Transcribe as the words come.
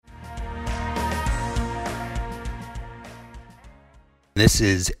This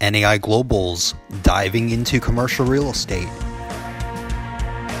is NAI Global's Diving into Commercial Real Estate.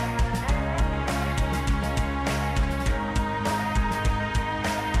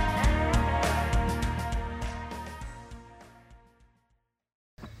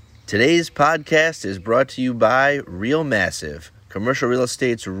 Today's podcast is brought to you by RealMassive, commercial real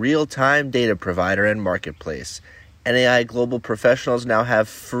estate's real-time data provider and marketplace. NAI Global professionals now have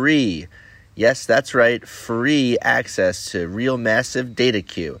free, yes, that's right, free access to RealMassive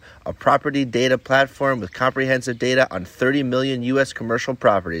DataQ, a property data platform with comprehensive data on 30 million U.S. commercial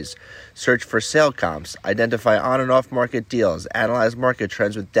properties. Search for sale comps, identify on and off market deals, analyze market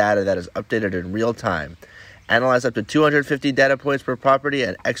trends with data that is updated in real time. Analyze up to 250 data points per property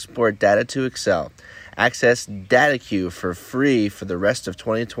and export data to Excel. Access DataQ for free for the rest of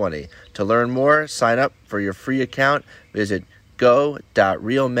 2020. To learn more, sign up for your free account. Visit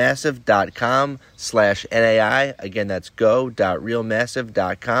go.realmassive.com/NAI. Again, that's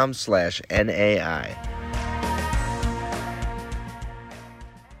go.realmassive.com/NAI.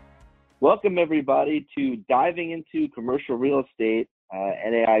 Welcome, everybody, to Diving into Commercial Real Estate,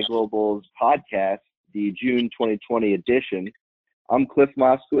 NAI Global's podcast, the June 2020 edition. I'm Cliff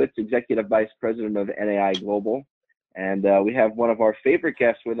Moskowitz, Executive Vice President of NAI Global, and we have one of our favorite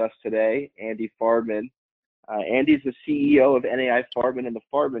guests with us today, Andy Farbman. Andy's the CEO of NAI Farbman and the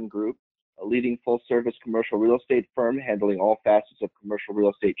Farbman Group, a leading full-service commercial real estate firm handling all facets of commercial real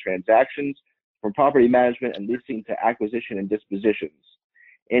estate transactions, from property management and leasing to acquisition and dispositions.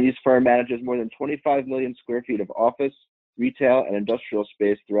 Andy's firm manages more than 25 million square feet of office, retail, and industrial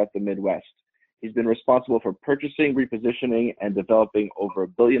space throughout the Midwest. He's been responsible for purchasing, repositioning, and developing over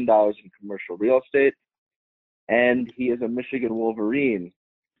 $1 billion in commercial real estate. And he is a Michigan Wolverine,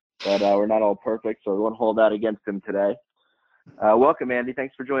 but we're not all perfect, so we won't hold that against him today. Welcome, Andy.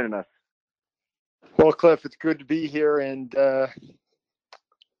 Thanks for joining us. Well, Cliff, it's good to be here, and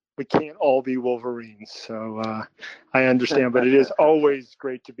we can't all be Wolverines, so I understand, but it is always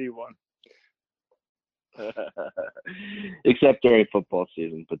great to be one. Except during football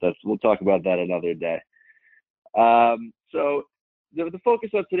season, but we'll talk about that another day. So the focus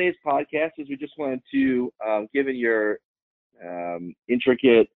of today's podcast is we just wanted to, given your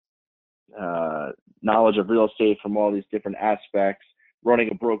intricate knowledge of real estate from all these different aspects, running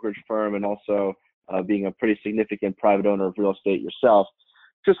a brokerage firm and also being a pretty significant private owner of real estate yourself,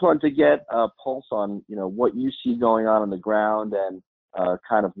 just wanted to get a pulse on what you see going on the ground and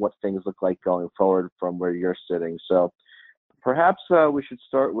kind of what things look like going forward from where you're sitting. So perhaps we should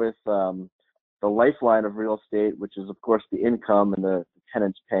start with the lifeline of real estate, which is, of course, the income and the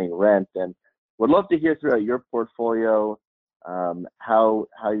tenants paying rent. And would love to hear throughout your portfolio how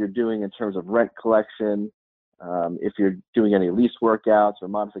you're doing in terms of rent collection, if you're doing any lease workouts or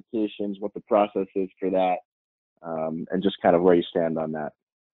modifications, what the process is for that, and just kind of where you stand on that.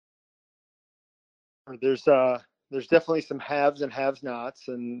 There's definitely some haves and have-nots,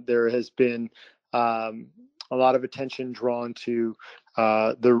 and there has been a lot of attention drawn to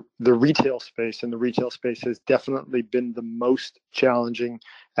the retail space, and the retail space has definitely been the most challenging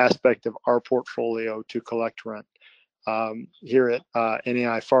aspect of our portfolio to collect rent. Here at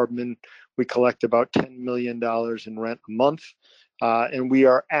NAI Farbman, we collect about $10 million in rent a month, and we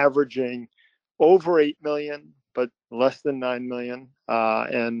are averaging over $8 million, but less than $9 million,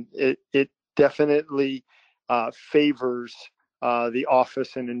 and it definitely favors the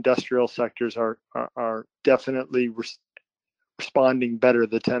office and industrial sectors are definitely responding better,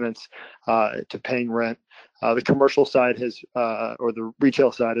 the tenants, to paying rent. The commercial side or the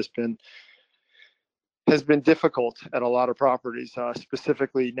retail side has been difficult at a lot of properties,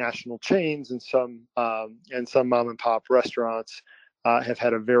 specifically national chains and some mom and pop restaurants have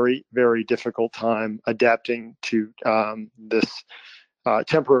had a very, very difficult time adapting to this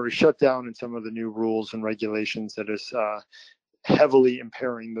temporary shutdown and some of the new rules and regulations that is heavily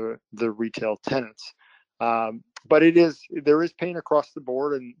impairing the retail tenants. But there is pain across the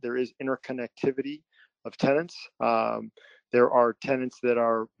board, and there is interconnectivity of tenants. There are tenants that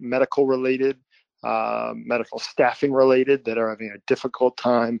are medical related, medical staffing related, that are having a difficult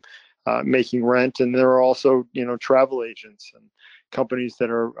time making rent, and there are also travel agents and companies that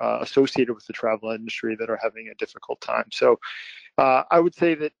are associated with the travel industry that are having a difficult time. So I would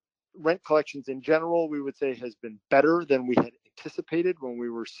say that rent collections in general, we would say, has been better than we had anticipated when we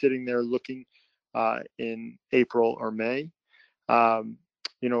were sitting there looking in April or May.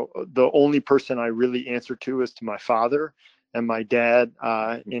 The only person I really answer to is to my father, and my dad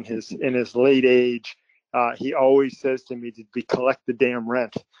in his late age. He always says to me, "Did we collect the damn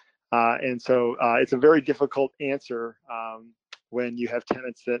rent?" And so it's a very difficult answer when you have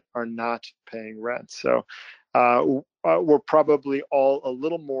tenants that are not paying rent. So we're probably all a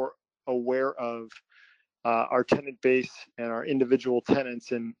little more aware of our tenant base and our individual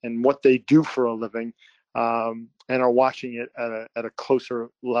tenants and what they do for a living, and are watching it at a closer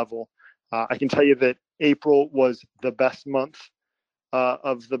level. I can tell you that April was the best month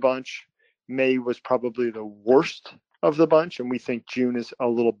of the bunch. May was probably the worst of the bunch, and we think June is a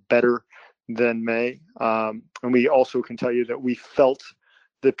little better than May. And we also can tell you that we felt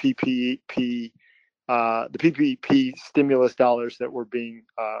the PPP stimulus dollars that were being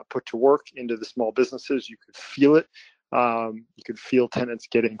put to work into the small businesses. You could feel it. You could feel tenants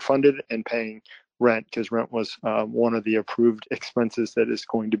getting funded and paying rent, because rent was one of the approved expenses that is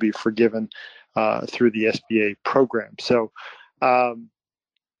going to be forgiven through the SBA program. So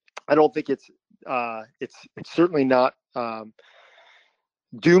I don't think it's certainly not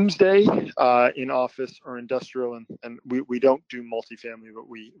doomsday in office or industrial, and we don't do multifamily, but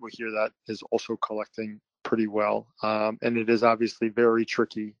we hear that is also collecting pretty well, and it is obviously very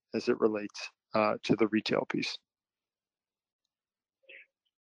tricky as it relates to the retail piece.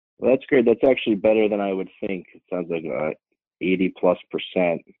 Well, that's great. That's actually better than I would think. It sounds like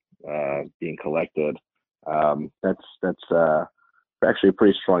 80+% being collected. That's actually a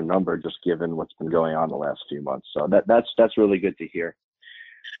pretty strong number, just given what's been going on the last few months. So that's really good to hear.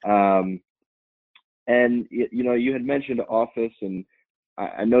 And you had mentioned office, and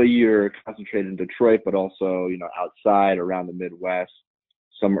I know you're concentrated in Detroit, but also outside around the Midwest,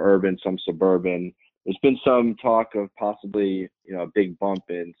 some urban, some suburban. There's been some talk of possibly a big bump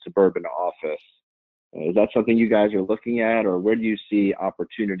in suburban office. Is that something you guys are looking at, or where do you see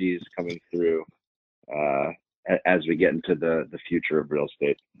opportunities coming through as we get into the future of real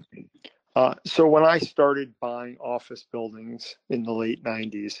estate? So when I started buying office buildings in the late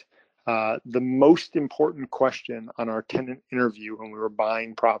 90s, the most important question on our tenant interview when we were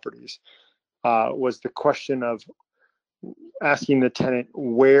buying properties was the question of asking the tenant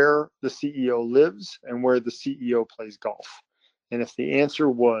where the CEO lives and where the CEO plays golf. And if the answer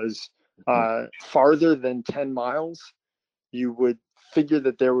was farther than 10 miles, you would figure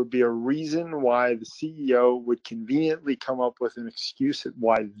that there would be a reason why the CEO would conveniently come up with an excuse at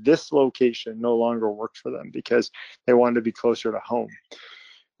why this location no longer worked for them, because they wanted to be closer to home.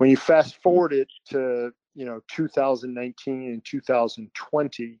 When you fast forward it to 2019 and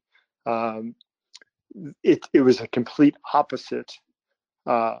 2020, it was a complete opposite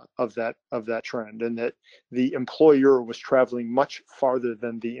of that trend, and that the employer was traveling much farther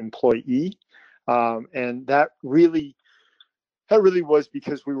than the employee, and that really was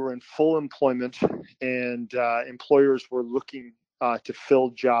because we were in full employment, and employers were looking to fill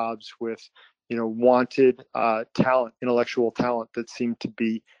jobs with wanted talent, intellectual talent that seemed to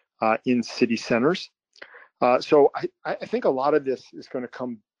be in city centers. So I think a lot of this is going to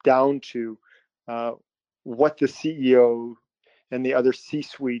come down to what the CEO and the other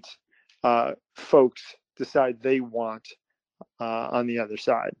C-suite folks decide they want on the other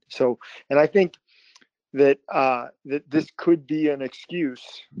side. So, and I think that that this could be an excuse,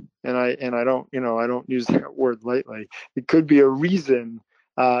 and I don't use that word lightly. It could be a reason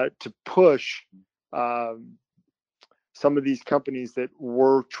to push some of these companies that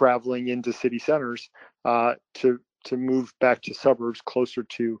were traveling into city centers to move back to suburbs closer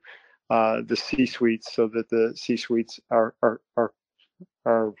to the C-suites, so that the C-suites are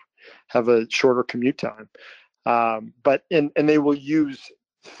have a shorter commute time. But they will use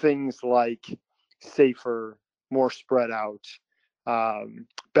things like safer, more spread out,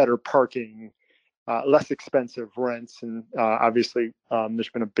 better parking, less expensive rents, and obviously there's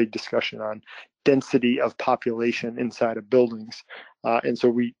been a big discussion on density of population inside of buildings, and so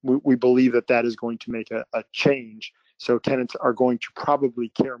we believe that is going to make a change. So tenants are going to probably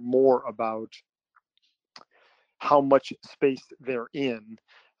care more about how much space they're in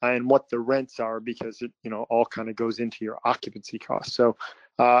and what the rents are, because it all kind of goes into your occupancy costs. So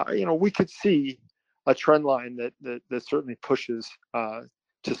we could see a trend line that certainly pushes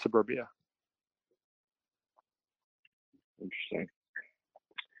to suburbia. Interesting.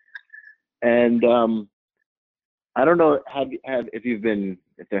 And I don't know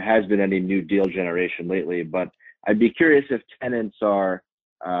if there has been any new deal generation lately, but I'd be curious if tenants are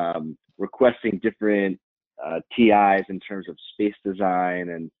requesting different TIs in terms of space design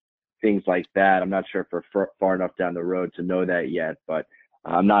and things like that. I'm not sure if we're far enough down the road to know that yet, but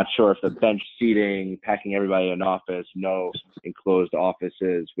I'm not sure if the bench seating, packing everybody in an office, no enclosed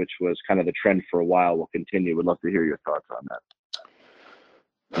offices, which was kind of the trend for a while, will continue. Would love to hear your thoughts on that.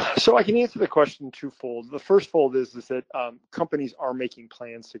 So I can answer the question twofold. The first fold is that companies are making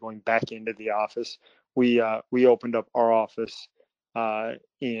plans to going back into the office. We opened up our office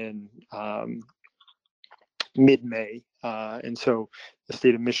in mid-May, and so the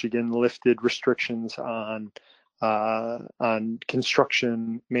state of Michigan lifted restrictions on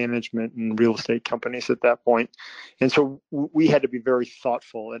construction management and real estate companies at that point. And so we had to be very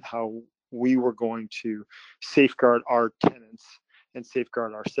thoughtful at how we were going to safeguard our tenants and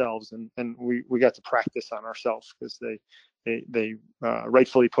safeguard ourselves. And we got to practice on ourselves because they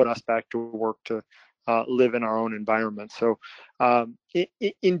rightfully put us back to work to live in our own environment. So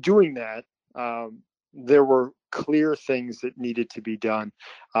in doing that, there were clear things that needed to be done.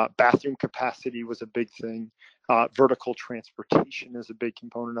 Bathroom capacity was a big thing. Vertical transportation is a big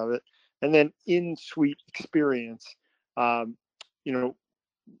component of it. And then in-suite experience, you know,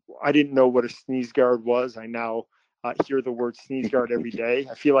 I didn't know what a sneeze guard was. I now hear the word sneeze guard every day.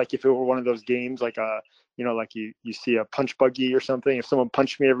 I feel like if it were one of those games, like like you see a punch buggy or something, if someone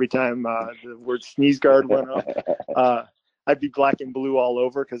punched me every time the word sneeze guard went up, I'd be black and blue all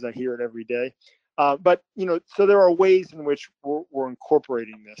over because I hear it every day. But, so there are ways in which we're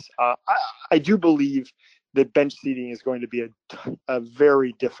incorporating this. I do believe that bench seating is going to be a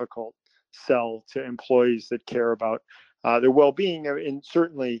very difficult sell to employees that care about their well-being, and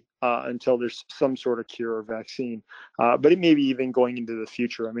certainly until there's some sort of cure or vaccine. But it may be even going into the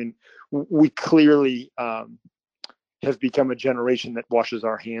future. I mean, we clearly have become a generation that washes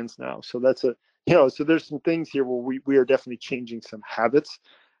our hands now. So that's so there's some things here where we are definitely changing some habits.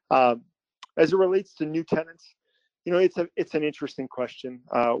 As it relates to new tenants, it's an interesting question.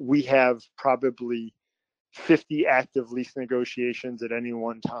 We have probably 50 active lease negotiations at any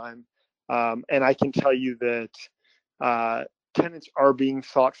one time. And I can tell you that tenants are being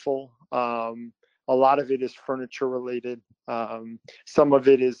thoughtful. A lot of it is furniture related. Some of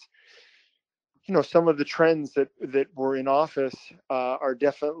it is, some of the trends that were in office are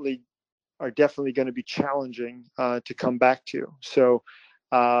definitely going to be challenging to come back to. So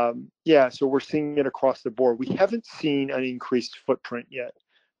so we're seeing it across the board. We haven't seen an increased footprint yet.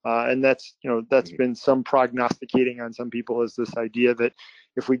 And that's been some prognosticating on some people, is this idea that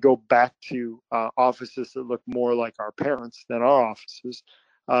if we go back to offices that look more like our parents than our offices,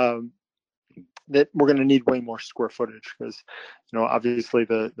 that we're going to need way more square footage, because, obviously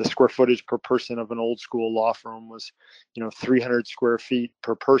the square footage per person of an old school law firm was, 300 square feet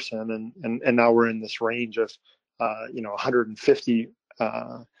per person. And now we're in this range of, 150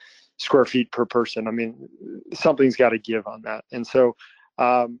 square feet per person. I mean, something's got to give on that. And so,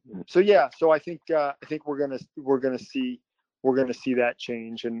 so I think we're gonna see that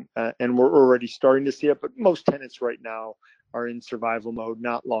change, and we're already starting to see it. But most tenants right now are in survival mode,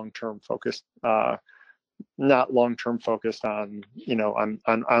 not long-term focused on on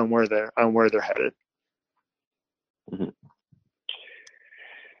where they're headed. Mm-hmm.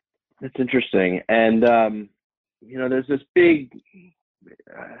 That's interesting. And there's this big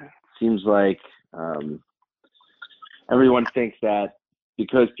seems like everyone thinks that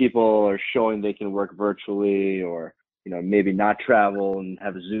because people are showing they can work virtually, or maybe not travel and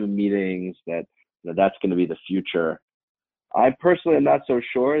have Zoom meetings, that that's going to be the future. I personally am not so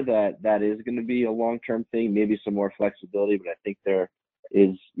sure that is going to be a long-term thing. Maybe some more flexibility, but I think there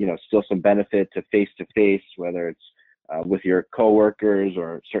is still some benefit to face-to-face, whether it's with your coworkers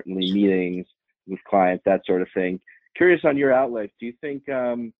or certainly meetings with clients, that sort of thing. Curious on your outlook. Do you think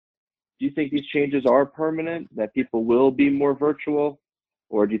these changes are permanent, that people will be more virtual?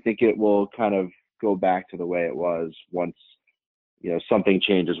 Or do you think it will kind of go back to the way it was once, something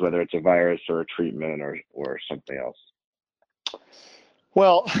changes, whether it's a virus or a treatment or something else?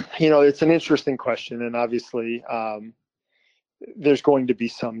 Well, it's an interesting question, and obviously there's going to be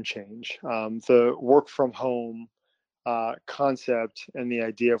some change. The work from home concept and the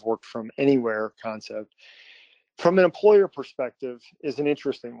idea of work from anywhere concept, from an employer perspective, is an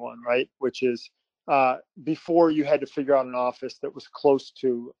interesting one, right? Which is, before you had to figure out an office that was close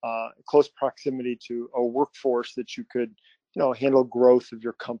proximity to a workforce that you could, handle growth of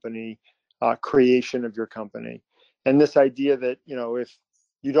your company, creation of your company. And this idea that, if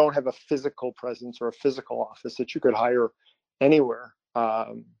you don't have a physical presence or a physical office that you could hire anywhere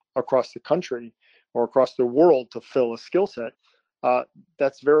across the country or across the world to fill a skill set,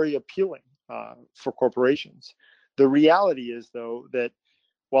 that's very appealing for corporations. The reality is, though, that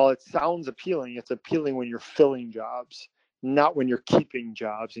while it sounds appealing, it's appealing when you're filling jobs, not when you're keeping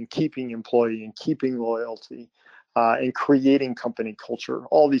jobs and keeping employee and keeping loyalty and creating company culture.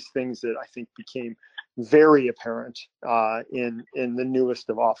 All these things that I think became very apparent in the newest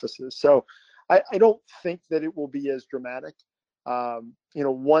of offices. So I don't think that it will be as dramatic.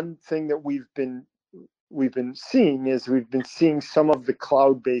 One thing that we've been seeing is some of the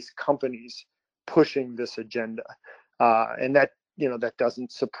cloud-based companies pushing this agenda. And that that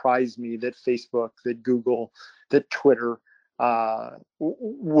doesn't surprise me that Facebook, that Google, that Twitter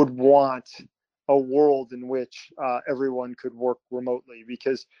would want a world in which everyone could work remotely,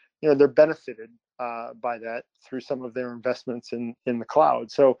 because they're benefited by that through some of their investments in the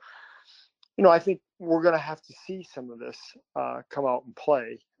cloud. So I think we're going to have to see some of this come out and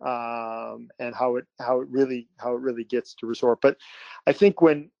play, and how it really gets to resort. But I think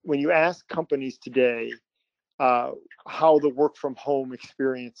when you ask companies today how the work from home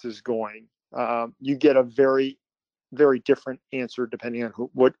experience is going, you get a very, very different answer depending on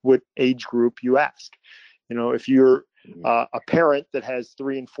what age group you ask. If you're a parent that has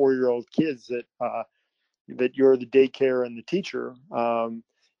 3 and 4-year-old kids that you're the daycare and the teacher,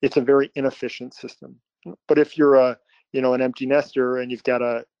 it's a very inefficient system. But if you're an empty nester and you've got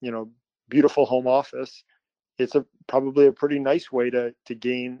a beautiful home office, it's probably a pretty nice way to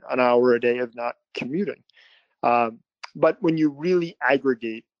gain an hour a day of not commuting. But when you really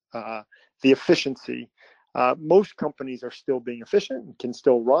aggregate the efficiency, most companies are still being efficient and can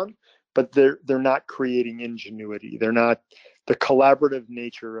still run, but they're not creating ingenuity. They're not the collaborative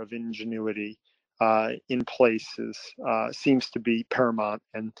nature of ingenuity in places seems to be paramount,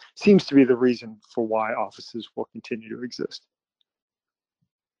 and seems to be the reason for why offices will continue to exist.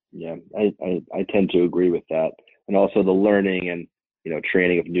 Yeah, I tend to agree with that, and also the learning and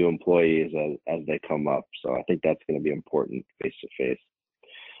training of new employees as they come up. So I think that's going to be important face to face.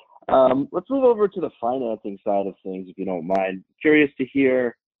 Let's move over to the financing side of things, if you don't mind. Curious to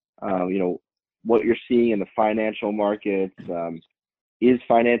hear, what you're seeing in the financial markets. Is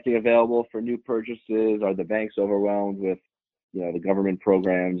financing available for new purchases? Are the banks overwhelmed with, the government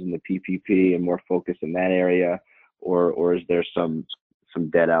programs and the PPP and more focus in that area, or is there some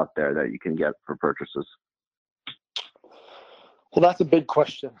debt out there that you can get for purchases? Well, that's a big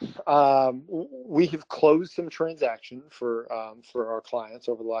question. We have closed some transactions for our clients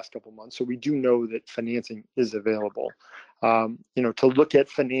over the last couple of months, so we do know that financing is available. To look at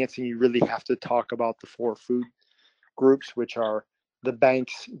financing, you really have to talk about the 4 food groups, which are the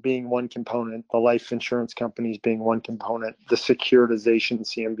banks being one component, the life insurance companies being one component, the securitization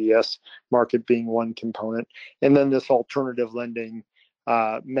CMBS market being one component, and then this alternative lending,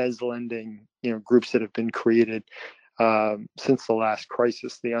 mezz lending, groups that have been created since the last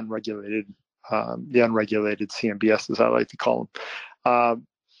crisis, the unregulated CMBS, as I like to call them.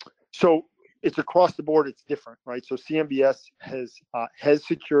 So it's across the board. It's different, right? So CMBS has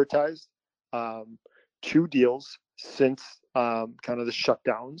securitized 2 deals since kind of the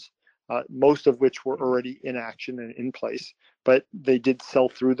shutdowns, most of which were already in action and in place, but they did sell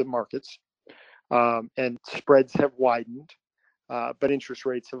through the markets, and spreads have widened, but interest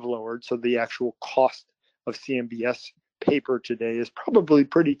rates have lowered. So the actual cost of CMBS paper today is probably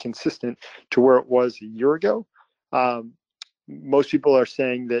pretty consistent to where it was a year ago. Most people are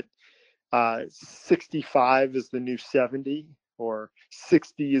saying that 65 is the new 70, or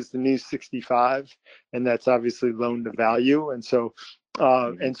 60 is the new 65, and that's obviously loan to value. And so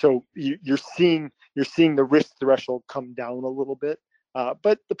you're seeing the risk threshold come down a little bit,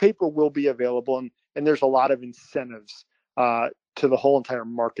 but the paper will be available, and there's a lot of incentives to the whole entire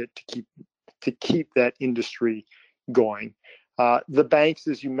market to keep that industry going. The banks,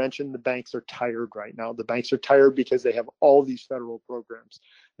 as you mentioned, the banks are tired right now. The banks are tired because they have all these federal programs.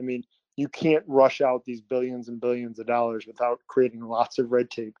 I mean, you can't rush out these billions and billions of dollars without creating lots of red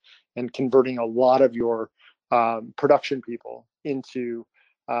tape and converting a lot of your production people into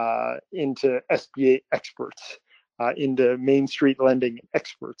SBA experts, into Main Street lending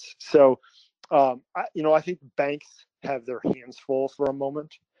experts. So, I think banks have their hands full for a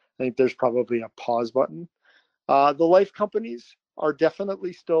moment. I think there's probably a pause button. The life companies are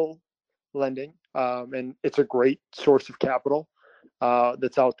definitely still lending, and it's a great source of capital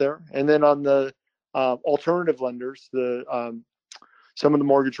that's out there. And then on the alternative lenders, some of the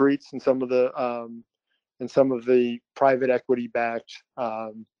mortgage REITs and some of the private equity backed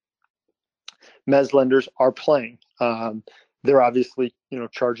mezz lenders are playing. They're obviously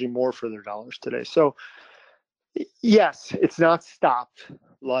charging more for their dollars today. So yes, it's not stopped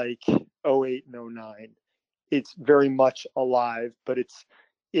like 08 and 09. It's very much alive, but it's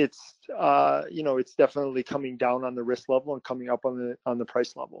definitely coming down on the risk level and coming up on the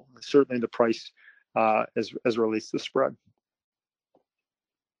price level. Certainly the price as relates to spread.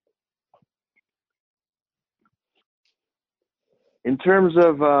 In terms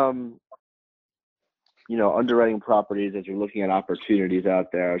of underwriting properties, as you're looking at opportunities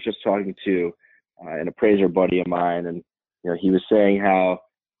out there, I was just talking to an appraiser buddy of mine, and he was saying how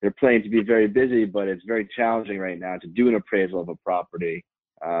they're planning to be very busy, but it's very challenging right now to do an appraisal of a property,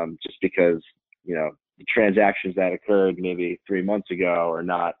 just because transactions that occurred maybe 3 months ago are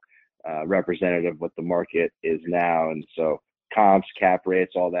not representative of what the market is now. And so comps, cap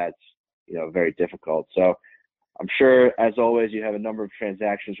rates, all that's, very difficult. So I'm sure, as always, you have a number of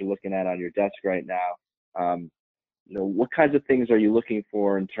transactions you're looking at on your desk right now. What kinds of things are you looking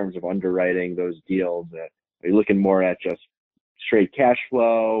for in terms of underwriting those deals? Are you looking more at just straight cash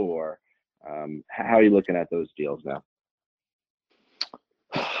flow, or how are you looking at those deals now?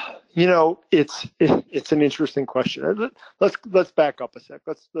 It's an interesting question. Let's back up a sec.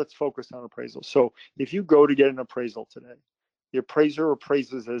 Let's focus on appraisal. So if you go to get an appraisal today, the appraiser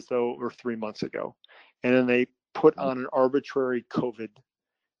appraises as though it were 3 months ago, and then they put on an arbitrary COVID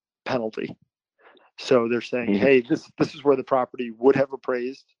penalty. So they're saying, hey, this is where the property would have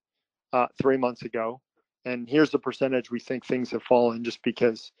appraised 3 months ago, and here's the percentage we think things have fallen just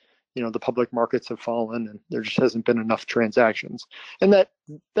because the public markets have fallen and there just hasn't been enough transactions, and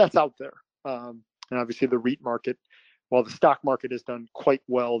that's out there. And obviously the REIT market, while the stock market has done quite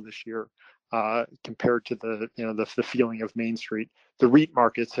well this year compared to the feeling of Main Street, the REIT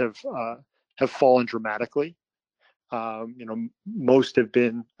markets have fallen dramatically. Most have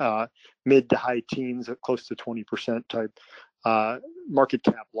been mid to high teens, at close to 20% type market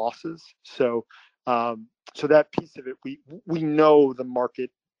cap losses. So that piece of it, we know the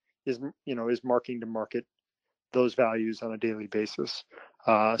market is marking to market those values on a daily basis,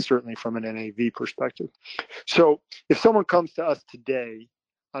 certainly from an NAV perspective. So if someone comes to us today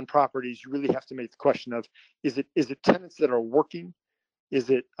on properties, you really have to make the question of, is it tenants that are working? Is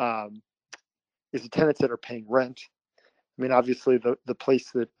it tenants that are paying rent? I mean, obviously the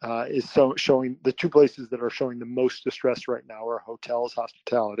place that is showing, the two places that are showing the most distress right now are hotels,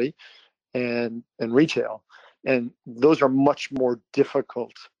 hospitality, and retail. And those are much more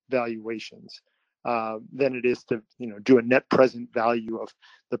difficult valuations than it is to do a net present value of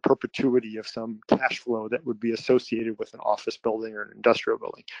the perpetuity of some cash flow that would be associated with an office building or an industrial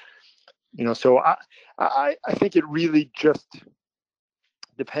building. So I think it really just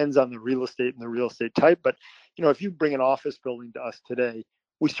depends on the real estate and the real estate type. But if you bring an office building to us today,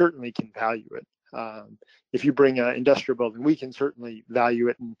 we certainly can value it. If you bring an industrial building, we can certainly value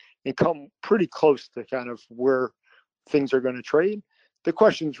it and come pretty close to kind of where things are going to trade. The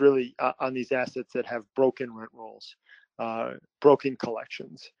question's really on these assets that have broken rent rolls, broken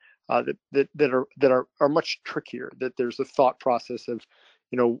collections, that are much trickier. That there's a thought process of,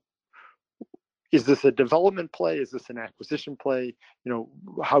 is this a development play? Is this an acquisition play?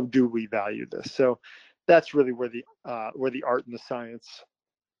 How do we value this? So that's really where the art and the science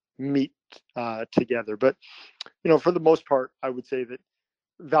meet together. But for the most part, I would say that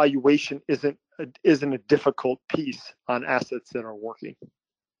valuation isn't a difficult piece on assets that are working.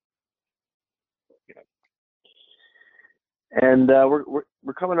 And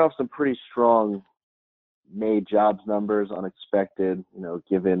we're coming off some pretty strong May jobs numbers, unexpected,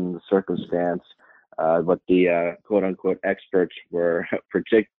 given the circumstance, what the quote unquote experts were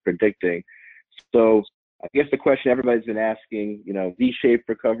predicting. So I guess the question everybody's been asking, V-shaped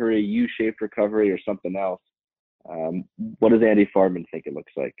recovery, U-shaped recovery, or something else. What does Andy Farman think it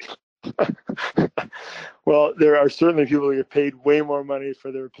looks like? Well, there are certainly people who get paid way more money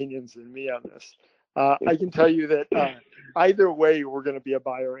for their opinions than me on this. I can tell you that either way, we're going to be a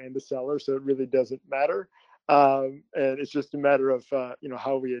buyer and a seller, so it really doesn't matter. And it's just a matter of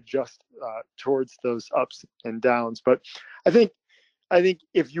how we adjust towards those ups and downs. But I think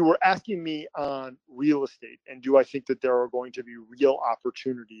if you were asking me on real estate, and do I think that there are going to be real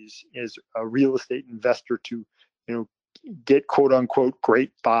opportunities as a real estate investor to get quote unquote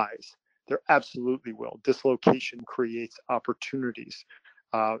great buys, there absolutely will. Dislocation creates opportunities,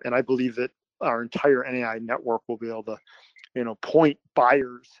 and I believe that our entire NAI network will be able to point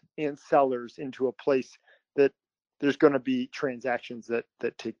buyers and sellers into a place that there's going to be transactions that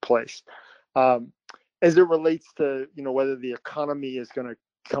take place. As it relates to whether the economy is going to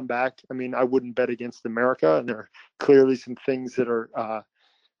come back, I mean, I wouldn't bet against America, and there are clearly some things that are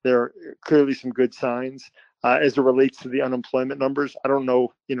there are clearly some good signs. As it relates to the unemployment numbers, I don't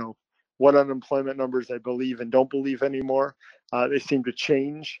know what unemployment numbers I believe and don't believe anymore. They seem to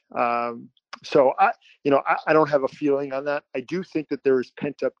change. So I don't have a feeling on that. I do think that there is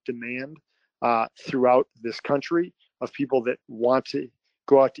pent up demand throughout this country of people that want to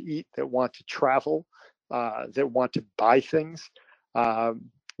go out to eat, that want to travel, that want to buy things.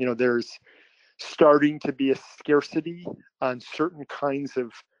 There's starting to be a scarcity on certain kinds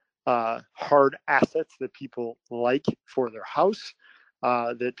of hard assets that people like for their house,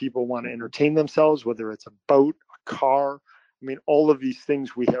 that people want to entertain themselves, whether it's a boat, a car. I mean, all of these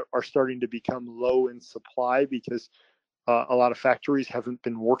things are starting to become low in supply because a lot of factories haven't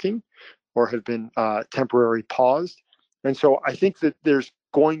been working or have been temporarily paused. And so I think that there's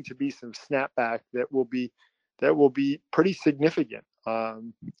going to be some snapback that will be pretty significant.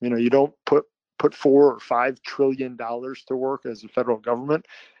 You don't put $4 or $5 trillion to work as a federal government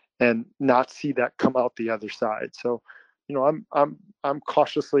and not see that come out the other side. So, I'm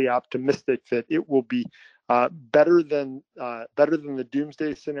cautiously optimistic that it will be better than the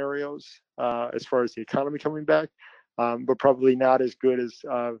doomsday scenarios as far as the economy coming back, but probably not as good as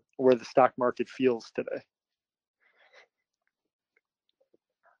where the stock market feels today.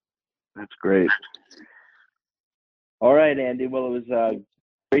 That's great. All right, Andy. Well, it was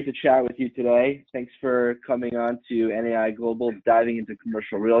great to chat with you today. Thanks for coming on to NAI Global, diving into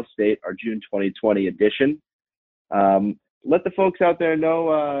commercial real estate, our June 2020 edition. Let the folks out there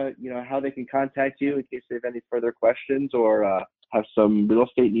know, how they can contact you in case they have any further questions or have some real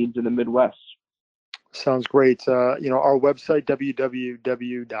estate needs in the Midwest. Sounds great. Our website,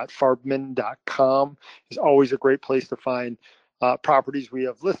 www.farbman.com, is always a great place to find properties we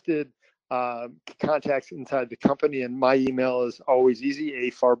have listed, contacts inside the company, and my email is always easy,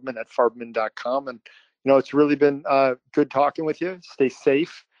 afarbman@farbman.com. And it's really been good talking with you. Stay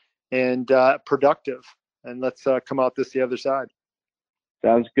safe and productive, and let's come out the other side.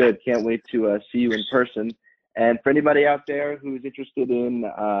 Sounds good. Can't wait to see you in person. And for anybody out there who's interested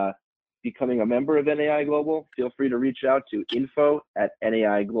in becoming a member of NAI Global, feel free to reach out to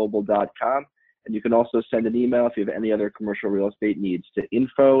info@naiglobal.com. And you can also send an email if you have any other commercial real estate needs to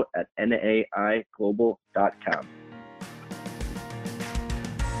info@naiglobal.com.